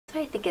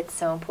why I think it's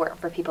so important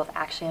for people to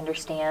actually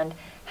understand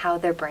how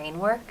their brain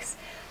works,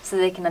 so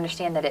they can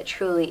understand that it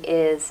truly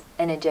is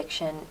an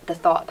addiction. The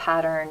thought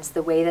patterns,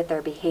 the way that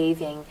they're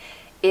behaving,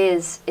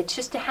 it's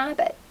just a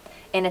habit.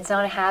 And it's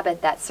not a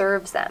habit that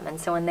serves them.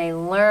 And so when they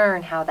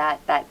learn how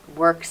that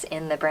works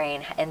in the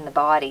brain, in the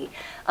body,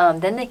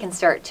 then they can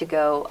start to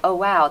go, oh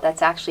wow,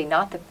 that's actually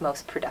not the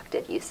most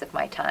productive use of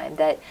my time.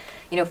 That,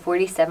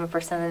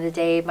 47% of the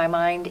day my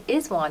mind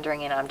is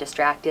wandering and I'm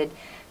distracted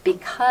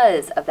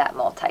because of that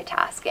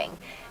multitasking.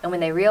 And when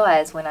they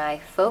realize when I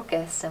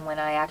focus and when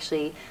I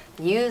actually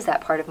use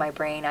that part of my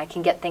brain, I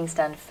can get things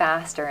done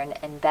faster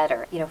and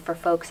better. For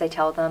folks, I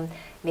tell them,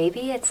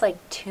 maybe it's like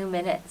 2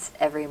 minutes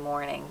every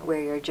morning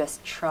where you're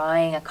just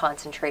trying a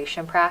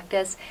concentration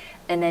practice,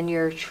 and then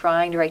you're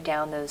trying to write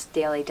down those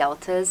daily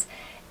deltas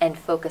and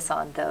focus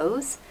on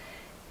those.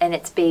 And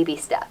it's baby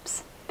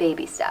steps,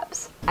 baby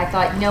steps. I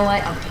thought, you know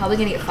what, I'm probably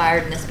gonna get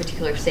fired in this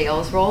particular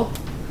sales role.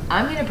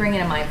 I'm gonna bring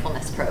in a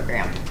mindfulness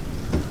program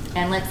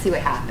and let's see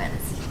what happens.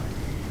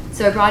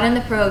 So I brought in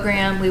the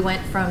program. We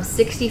went from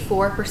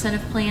 64%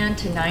 of plan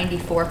to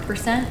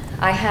 94%.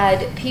 I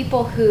had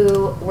people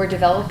who were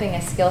developing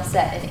a skill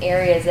set in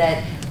areas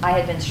that I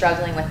had been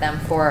struggling with them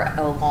for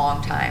a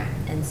long time.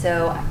 And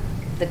so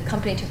the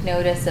company took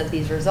notice of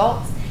these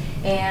results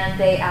and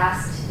they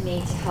asked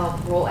me to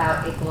help roll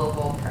out a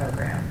global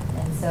program.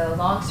 And so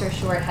long story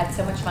short, had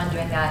so much fun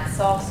doing that,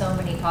 saw so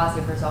many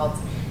positive results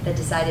that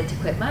decided to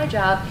quit my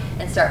job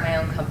and start my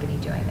own company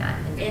doing that.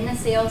 And in the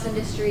sales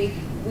industry,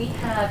 we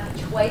have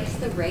twice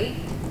the rate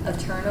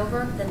of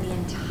turnover than the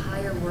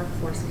entire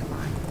workforce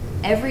combined.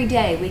 Every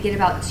day, we get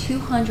about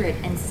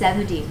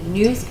 270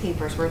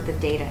 newspapers worth of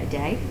data a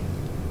day.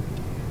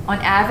 On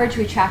average,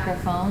 we check our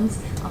phones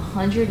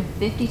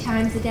 150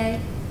 times a day.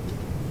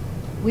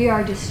 We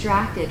are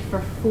distracted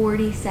for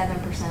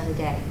 47% of the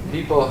day.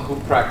 People who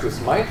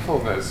practice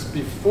mindfulness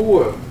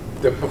before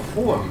they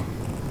perform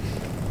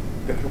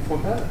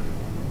better.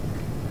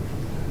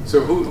 So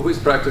who's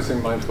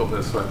practicing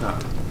mindfulness right now?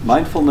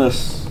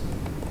 Mindfulness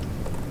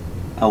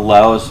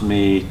allows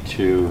me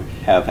to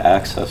have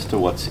access to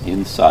what's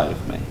inside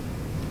of me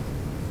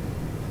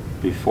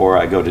before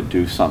I go to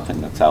do something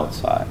that's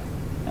outside.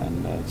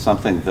 And it's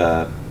something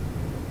that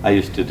I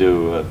used to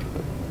do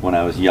when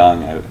I was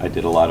young. I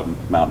did a lot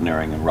of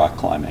mountaineering and rock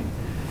climbing.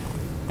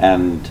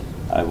 And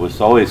I was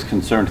always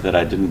concerned that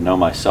I didn't know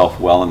myself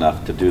well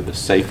enough to do this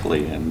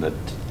safely, and that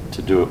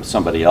to do it with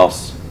somebody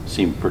else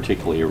seemed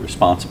particularly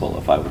irresponsible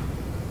if I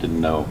didn't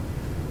know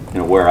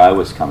where I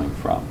was coming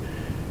from.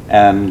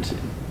 And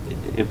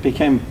it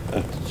became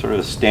a sort of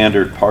a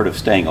standard part of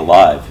staying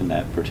alive in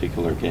that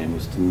particular game,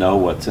 was to know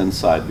what's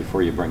inside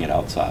before you bring it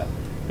outside.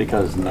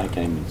 Because in that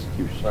game,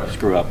 you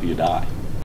screw up, you die.